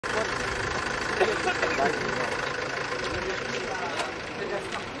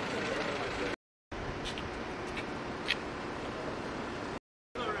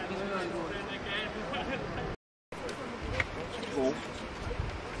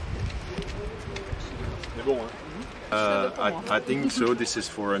I think so. This is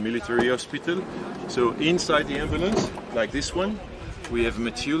for a military hospital. So inside the ambulance, like this one, we have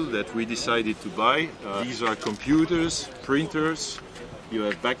material that we decided to buy. These are computers, printers. You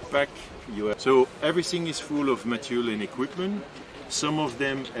have backpack. So everything is full of material and equipment. Some of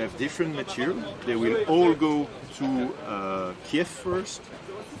them have different material. They will all go to Kiev first,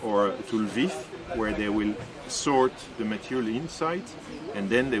 or to Lviv, where they will sort the material inside, and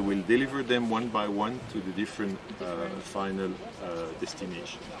then they will deliver them one by one to the different final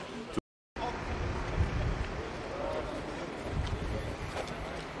destination.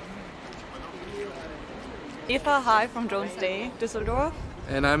 Eva, hi from Jones Day, Düsseldorf.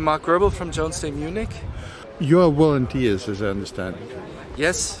 And I'm Mark Goebbels from Jones Day, Munich. You are volunteers, as I understand.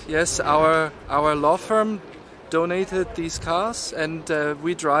 Yes. Our law firm donated these cars, and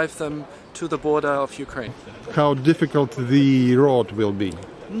we drive them to the border of Ukraine. How difficult the road will be?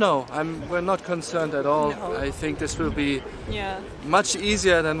 No, we're not concerned at all. No. I think this will be much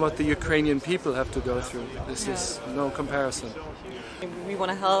easier than what the Ukrainian people have to go through. This is no comparison. We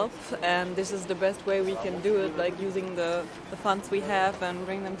want to help, and this is the best way we can do it, like using the funds we have and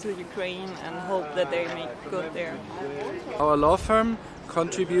bring them to Ukraine and hope that they make good there. Our law firm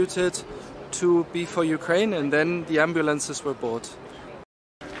contributed to Be for Ukraine, and then the ambulances were bought.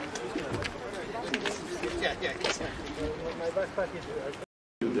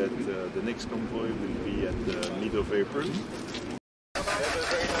 That the next convoy will be at the mid of April.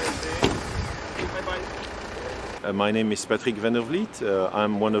 My name is Patrick Van der Vliet.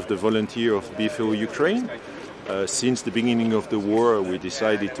 I'm one of the volunteers of Be for Ukraine. Since the beginning of the war, we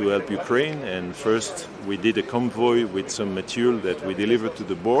decided to help Ukraine, and first we did a convoy with some material that we delivered to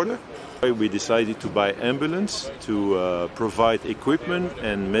the border. We decided to buy ambulance to provide equipment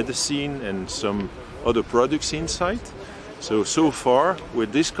and medicine and some other products inside. So far,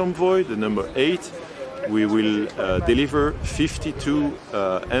 with this convoy, the number 8, we will deliver 52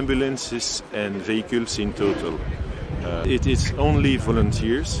 ambulances and vehicles in total. It is only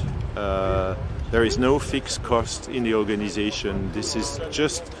volunteers. There is no fixed cost in the organization. This is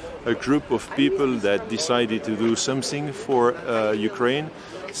just a group of people that decided to do something for Ukraine.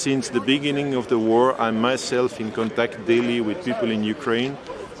 Since the beginning of the war, I'm myself in contact daily with people in Ukraine,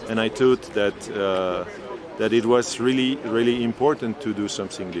 and I thought that it was really important to do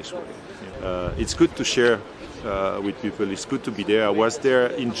something this way. It's good to share with people. It's good to be there. I was there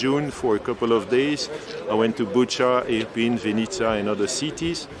in June for a couple of days. I went to Bucha, Irpin, Vinica, and other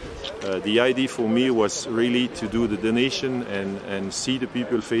cities. The idea for me was really to do the donation and see the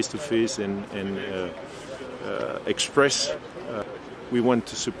people face to face and express. We want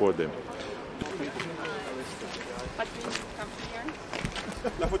to support them.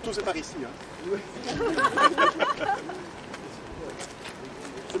 La photo c'est par ici.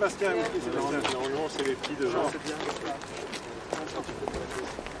 Sébastien, normalement c'est les petits devant.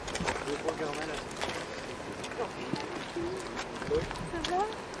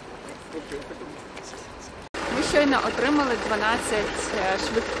 Ми щойно отримали 12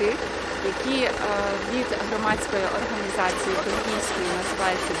 швидких, які від громадської організації бельгійської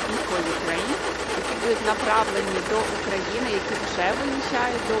називається Be for Ukraine, які будуть направлені до України, які вже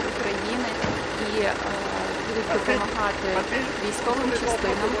виїжджають до України і будуть допомагати військовим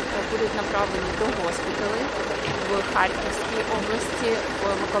частинам, будуть направлені до госпіталей в Харківській області, в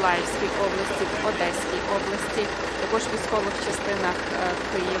Миколаївській області, в Одеській області, також в військових частинах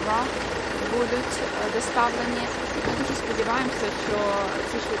Києва будуть доставлені. Ми дуже сподіваємося, що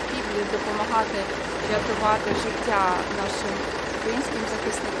ці швидкі будуть допомагати рятувати життя нашим українським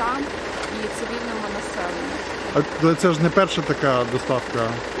захисникам і цивільному населенню. Але це ж не перша така доставка?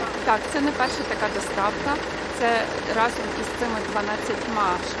 Так, це не перша така доставка. Це разом із цими 12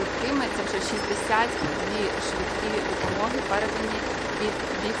 швидкими, це вже 62 швидкі допомоги передані від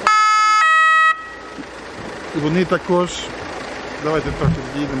Біфа. І вони також, давайте трохи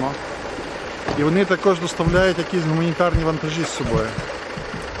відійдемо, і вони також доставляють якісь гуманітарні вантажі з собою?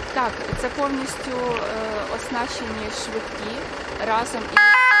 Так, це повністю оснащені швидкі разом із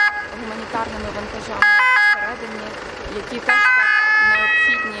гуманітарними вантажами всередині, які теж так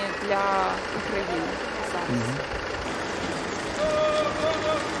необхідні для України зараз.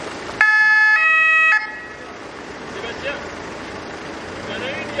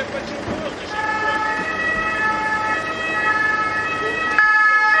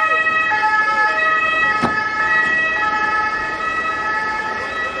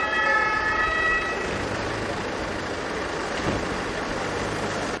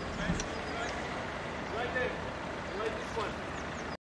 What?